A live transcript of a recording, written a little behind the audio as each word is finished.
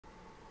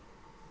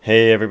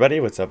Hey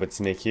everybody, what's up? It's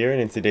Nick here, and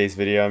in today's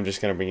video I'm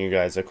just going to bring you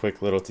guys a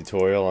quick little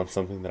tutorial on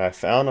something that I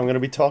found. I'm going to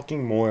be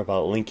talking more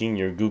about linking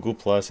your Google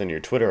Plus and your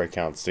Twitter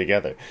accounts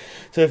together.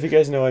 So if you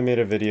guys know, I made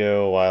a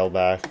video a while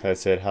back that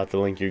said how to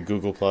link your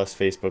Google Plus,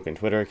 Facebook, and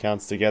Twitter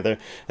accounts together,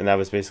 and that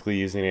was basically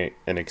using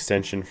an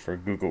extension for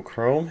Google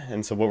Chrome.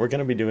 And so what we're going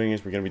to be doing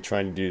is we're going to be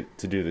trying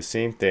to do the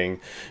same thing,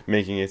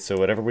 making it so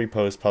whatever we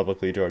post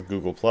publicly to our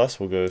Google Plus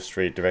will go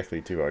straight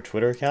directly to our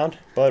Twitter account,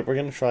 but we're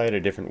going to try it a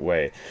different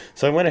way.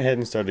 So I went ahead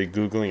and started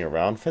Googling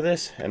around for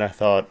this, and I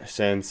thought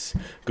since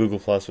Google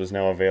Plus was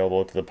now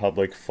available to the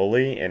public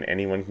fully and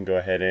anyone can go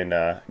ahead and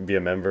be a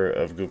member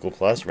of Google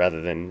Plus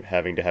rather than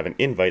having to have an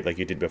invite like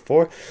you did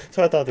before,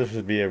 so I thought this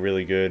would be a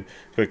really good,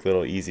 quick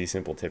little easy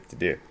simple tip to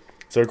do.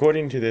 So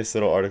according to this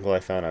little article I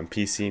found on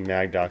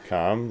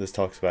PCMag.com, this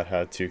talks about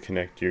how to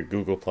connect your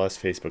Google Plus,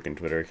 Facebook, and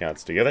Twitter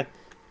accounts together.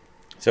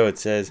 So it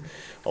says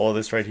all of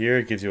this right here.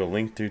 It gives you a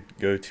link to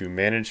go to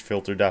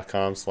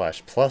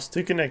managefilter.com/plus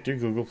to connect your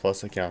Google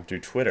Plus account to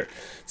Twitter.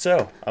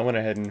 So I went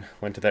ahead and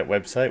went to that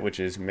website, which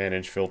is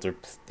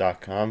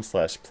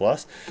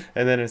managefilter.com/plus,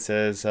 and then it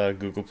says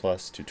Google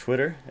Plus to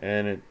Twitter,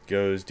 and it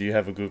goes, do you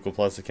have a Google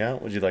Plus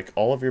account? Would you like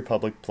all of your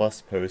public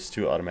Plus posts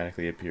to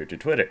automatically appear to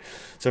Twitter?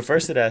 So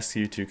first it asks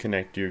you to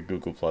connect your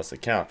Google Plus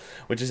account,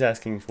 which is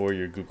asking for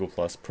your Google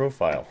Plus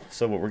profile.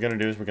 So what we're going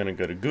to do is we're going to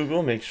go to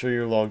Google, make sure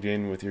you're logged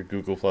in with your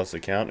Google Plus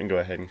account, and go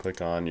ahead and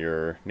click on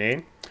your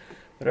name,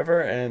 whatever,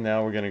 and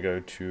now we're going to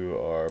go to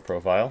our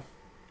profile.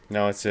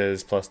 Now it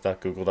says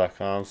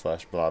plus.google.com/blah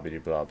blah blah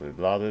blah blah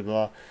blah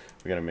blah.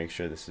 We're going to make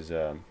sure this is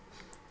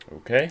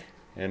okay,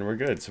 and we're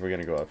good. So we're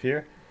going to go up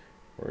here,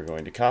 we're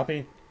going to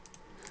copy,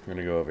 we're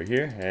going to go over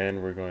here,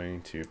 and we're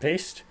going to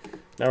paste.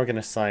 Now we're going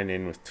to sign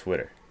in with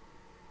Twitter.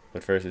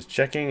 But first it's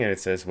checking, and it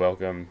says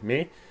welcome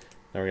me.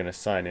 Now we're going to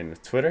sign in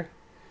with Twitter,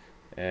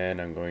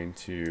 and I'm going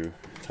to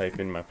type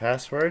in my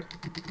password.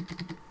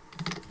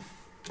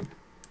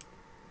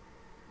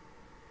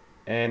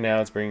 And now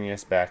it's bringing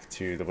us back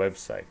to the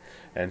website.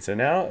 And so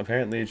now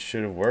apparently it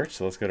should have worked.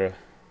 So let's go to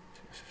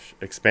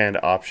expand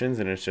options,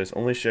 and it's just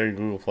only share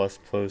Google Plus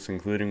posts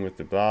including with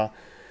the blah.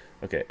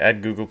 Okay,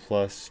 add Google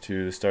Plus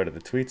to the start of the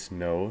tweets,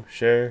 no.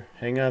 Share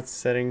Hangouts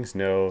settings,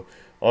 no.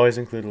 Always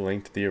include a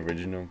link to the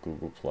original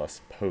Google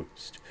Plus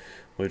post,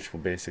 which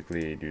will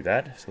basically do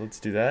that. So let's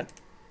do that.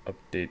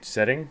 Update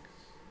settings.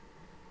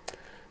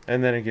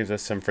 And then it gives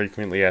us some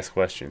frequently asked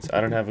questions.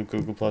 I don't have a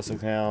Google Plus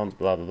account,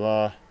 blah blah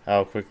blah.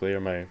 How quickly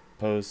are my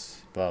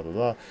posts, blah blah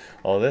blah.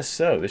 All this.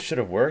 So this should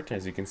have worked.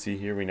 As you can see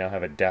here, we now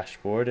have a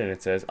dashboard, and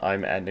it says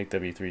I'm at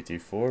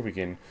NickW324. We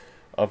can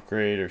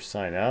upgrade or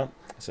sign out.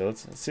 So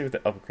let's see what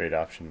the upgrade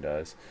option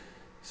does.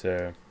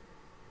 So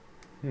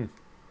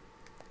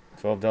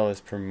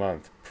 $12 per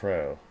month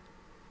pro.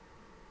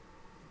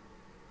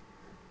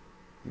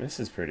 This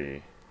is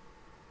pretty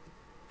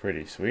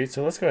sweet.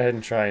 So let's go ahead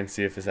and try and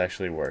see if this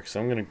actually works. So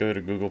I'm going to go to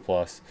Google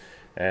Plus,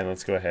 and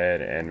let's go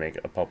ahead and make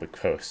a public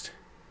post.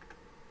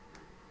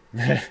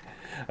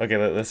 Okay,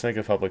 let's make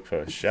a public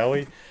post, shall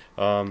we?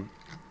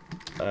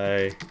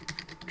 I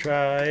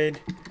tried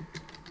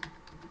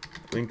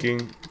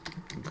linking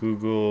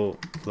Google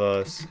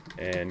Plus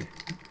and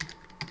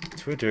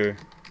Twitter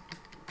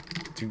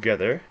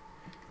together.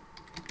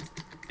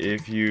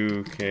 If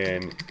you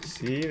can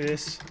see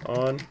this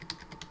on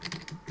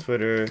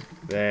Twitter,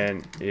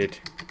 then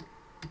it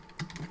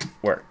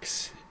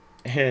works.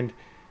 And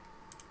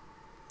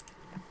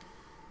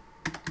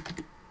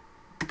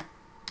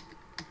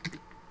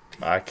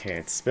I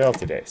can't spell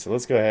today, so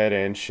let's go ahead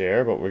and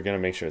share, but we're going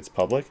to make sure it's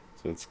public.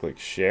 So let's click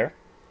share.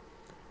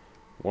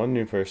 One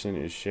new person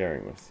is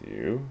sharing with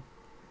you.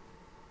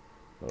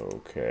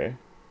 Okay,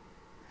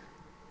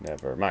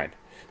 never mind.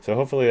 So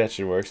hopefully that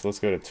should work. So let's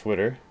go to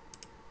Twitter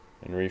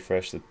and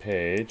refresh the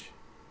page,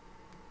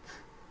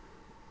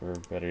 or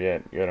better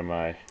yet, go to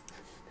my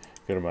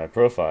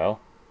profile.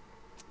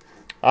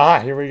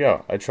 Ah, here we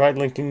go. I tried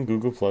linking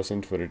Google Plus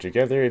and Twitter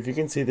together. If you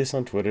can see this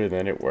on Twitter,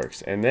 then it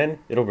works. And then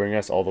it'll bring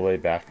us all the way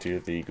back to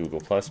the Google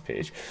Plus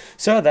page.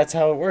 So that's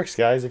how it works,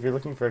 guys. If you're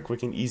looking for a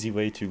quick and easy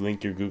way to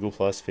link your Google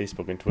Plus,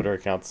 Facebook, and Twitter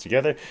accounts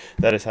together,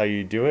 that is how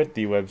you do it.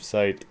 The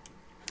website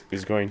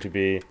is going to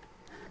be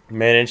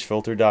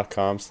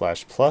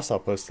managefilter.com/plus. I'll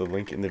post the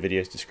link in the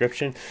video's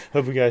description.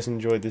 Hope you guys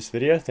enjoyed this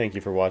video. Thank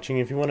you for watching.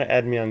 If you want to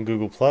add me on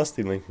Google Plus,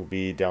 the link will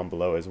be down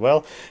below as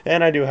well.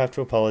 And I do have to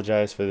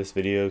apologize for this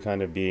video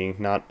kind of being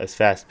not as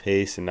fast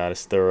paced and not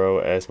as thorough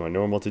as my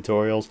normal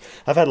tutorials.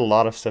 I've had a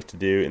lot of stuff to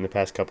do in the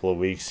past couple of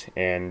weeks,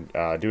 and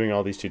doing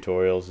all these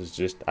tutorials is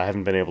just, I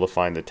haven't been able to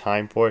find the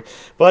time for it.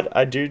 But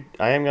I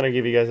am going to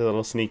give you guys a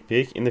little sneak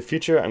peek. In the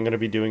future, I'm going to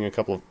be doing a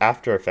couple of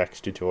After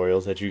Effects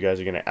tutorials that you guys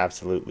are going to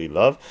absolutely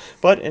love.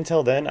 But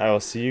until then, I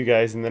will see you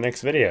guys in the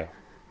next video.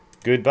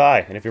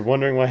 Goodbye. And if you're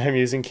wondering why I'm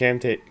using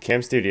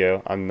Cam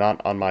Studio, I'm not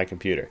on my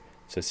computer.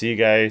 So see you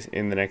guys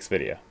in the next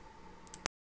video.